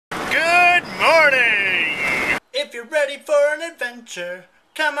you're ready for an adventure,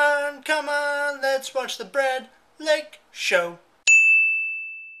 come on, let's watch the Brad Lake Show.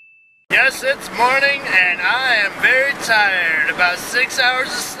 Yes, it's morning and I am very tired. About 6 hours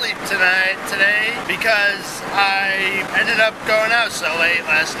of sleep today because I ended up going out so late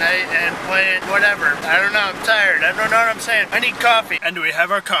last night and playing whatever. I don't know, I'm tired. I don't know what I'm saying. I need coffee. And we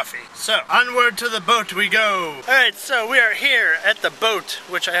have our coffee. So, onward to the boat we go. Alright, so we are here at the boat,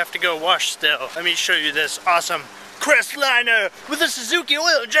 which I have to go wash still. Let me show you this awesome Crestliner with a Suzuki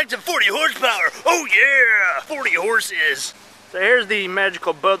oil injected 40 horsepower. Oh yeah, 40 horses. So here's the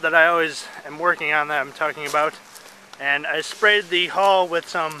magical boat that I always am working on that I'm talking about. And I sprayed the hull with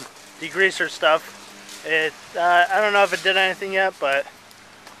some degreaser stuff. I don't know if it did anything yet, but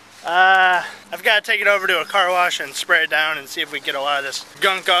I've got to take it over to a car wash and spray it down and see if we can get a lot of this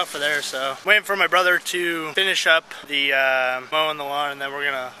gunk off of there. So I'm waiting for my brother to finish up the mowing the lawn, and then we're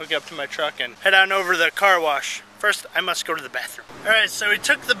gonna hook up to my truck and head on over to the car wash. First, I must go to the bathroom. Alright, so we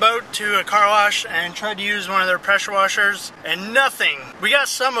took the boat to a car wash and tried to use one of their pressure washers, and nothing. We got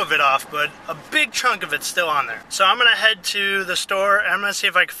some of it off, but a big chunk of it's still on there. So I'm gonna head to the store and I'm gonna see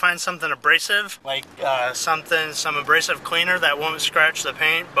if I can find something abrasive, like some abrasive cleaner that won't scratch the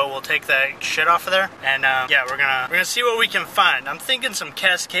paint, but will take that shit off of there. And yeah, we're gonna see what we can find. I'm thinking some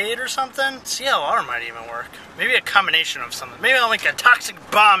Cascade or something. CLR might even work. Maybe a combination of something. Maybe I'll make a toxic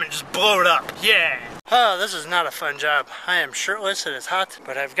bomb and just blow it up. Yeah. Oh, this is not a fun job. I am shirtless and it's hot,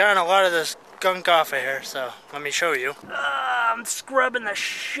 but I've gotten a lot of this gunk off of here, so let me show you. I'm scrubbing the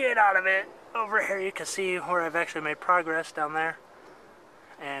shit out of it. Over here you can see where I've actually made progress down there.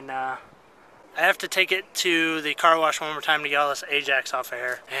 And I have to take it to the car wash one more time to get all this Ajax off of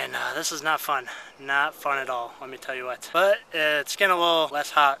here. And this is not fun. Not fun at all, let me tell you what. But it's getting a little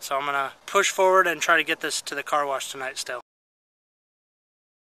less hot, so I'm gonna push forward and try to get this to the car wash tonight still.